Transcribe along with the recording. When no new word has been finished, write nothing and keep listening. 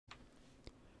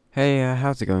Hey,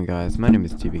 how's it going, guys? My name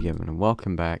is TPGamin and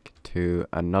welcome back to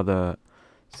another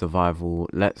survival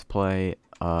let's play.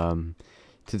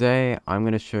 Today I'm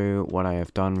going to show you what I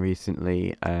have done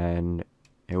recently, and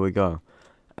here we go.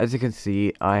 As you can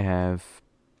see, I have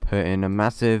put in a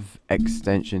massive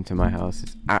extension to my house.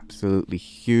 It's absolutely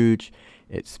huge.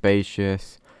 It's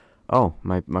spacious. Oh,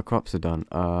 my crops are done.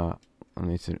 I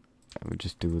would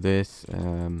just do this.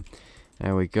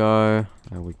 There we go.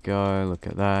 There we go. Look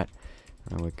at that.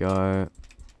 There we go.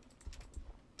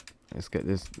 Let's get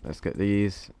this. Let's get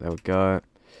these. There we go.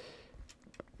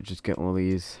 Just get all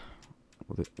these,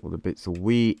 all the bits of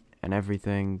wheat and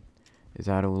everything. Is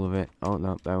that all of it? Oh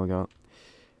no, there we go.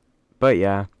 But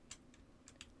yeah,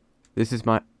 this is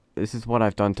what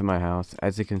I've done to my house.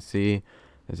 As you can see,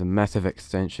 there's a massive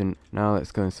extension. Now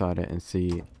let's go inside it and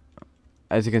see.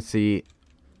 As you can see,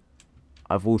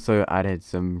 I've also added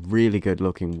some really good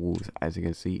looking walls. As you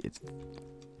can see, it's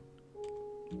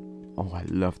oh, I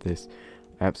love this.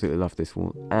 I absolutely love this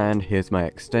wall. And here's my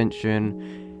extension.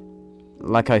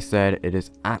 Like I said, it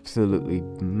is absolutely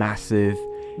massive.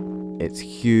 It's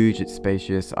huge, it's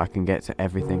spacious. I can get to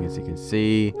everything, as you can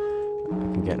see. I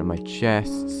can get to my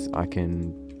chests. I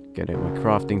can get at my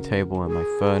crafting table and my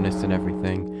furnace and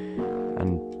everything.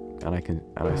 And I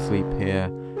sleep here.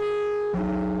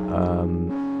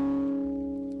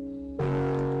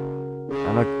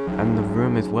 And the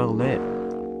room is well lit.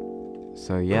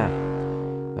 So yeah,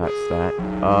 that's that.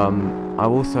 I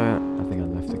think I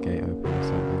left the gate open or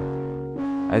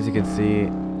something. As you can see,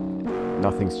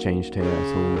 nothing's changed here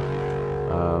at all.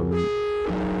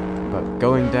 But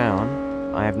going down,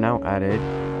 I have now added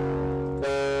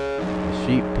a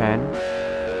sheep pen.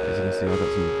 As you can see, I've got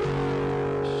some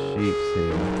sheep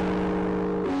here.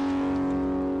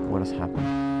 What has happened?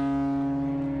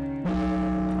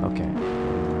 Okay.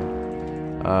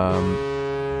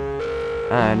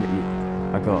 And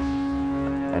I got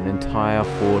an entire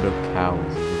horde of cows,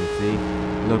 as you can see.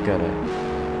 Look at it.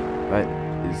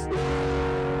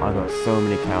 I got so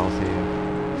many cows here.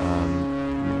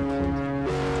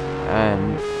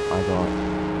 And I got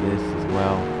this as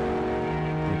well,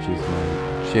 which is my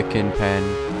chicken pen.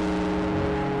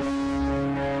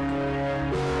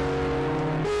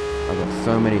 I got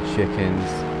so many chickens.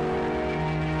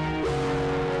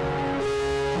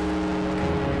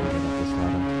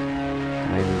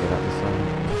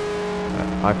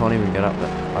 I can't even get up there.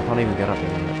 I can't even get up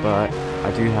there. But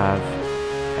I do have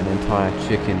an entire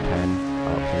chicken pen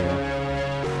up here,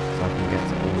 so I can get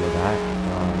to all of that.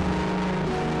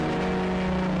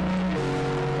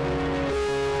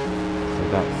 So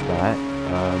that's that.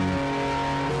 I'm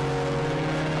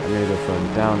gonna go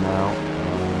further down now.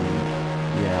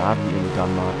 Yeah, I haven't really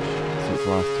done much since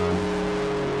last time.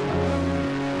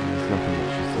 There's nothing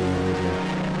much to see here, is it?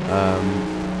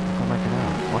 Why can't I get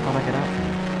out? Why can't I get out from here?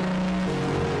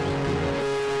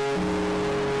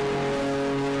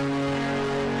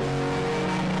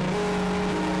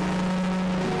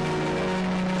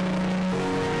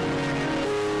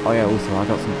 Oh yeah, also I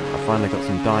finally got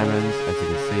some diamonds, as you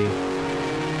can see.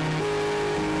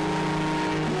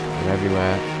 They're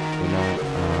everywhere, you know.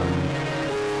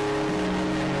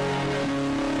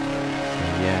 So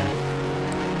yeah.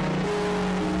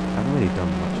 I haven't really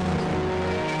done much in this one.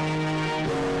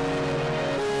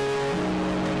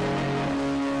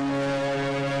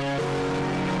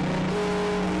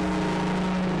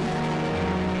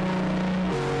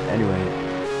 Anyway,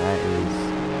 that is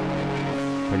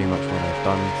pretty much what I've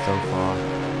done so far,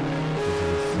 as you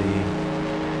can see.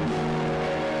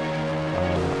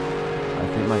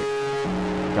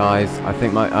 I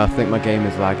think my game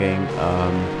is lagging.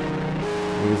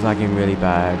 It was lagging really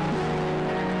bad.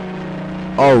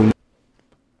 Oh,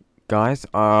 guys,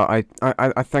 I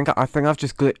think I've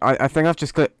just glitched. I think I've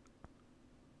just glitched.